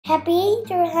Happy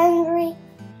Easter, Henry.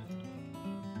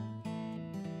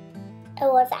 It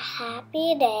was a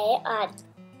happy day on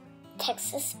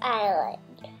Texas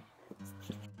Island.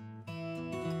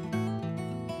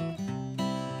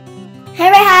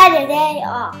 Henry had a day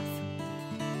off.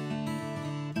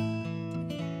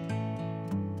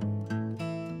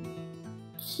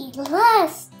 He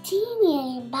loves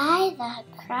steaming by the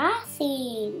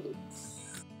crossings.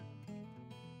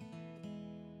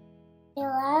 He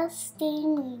loves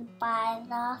steaming by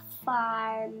the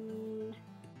farm.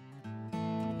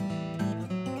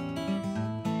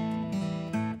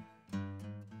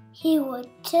 He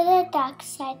went to the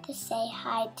dockside to say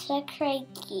hi to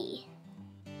Cranky.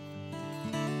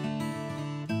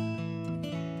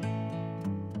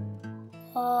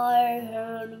 Hi,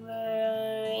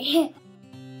 Henry.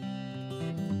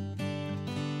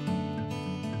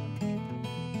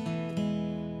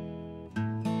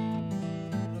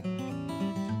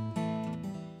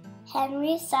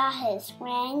 Henry saw his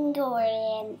friend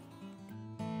Gordon.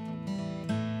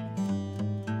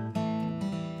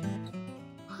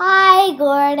 Hi,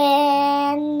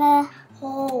 Gordon.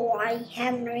 Oh, hi,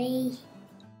 Henry.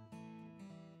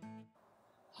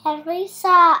 Henry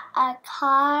saw a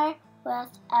car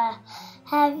with a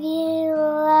heavy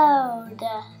load.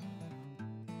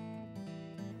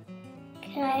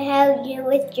 Can I help you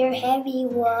with your heavy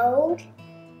load?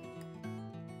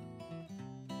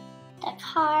 The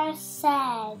car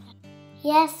said,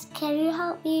 "Yes, can you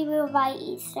help me move my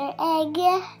Easter egg?"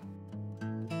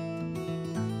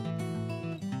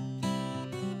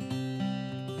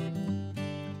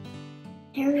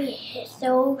 Henry is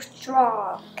so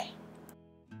strong.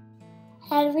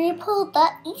 Henry pulled the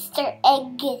Easter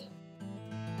egg.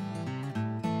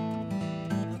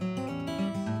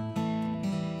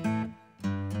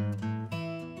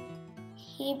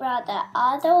 He brought it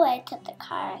all the way to the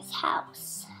car's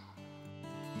house.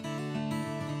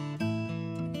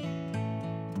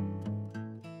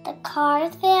 The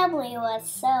Carr family was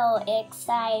so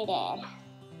excited.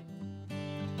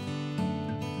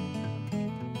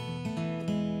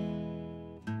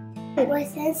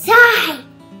 What's inside?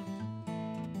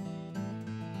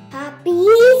 Happy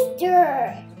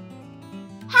Easter!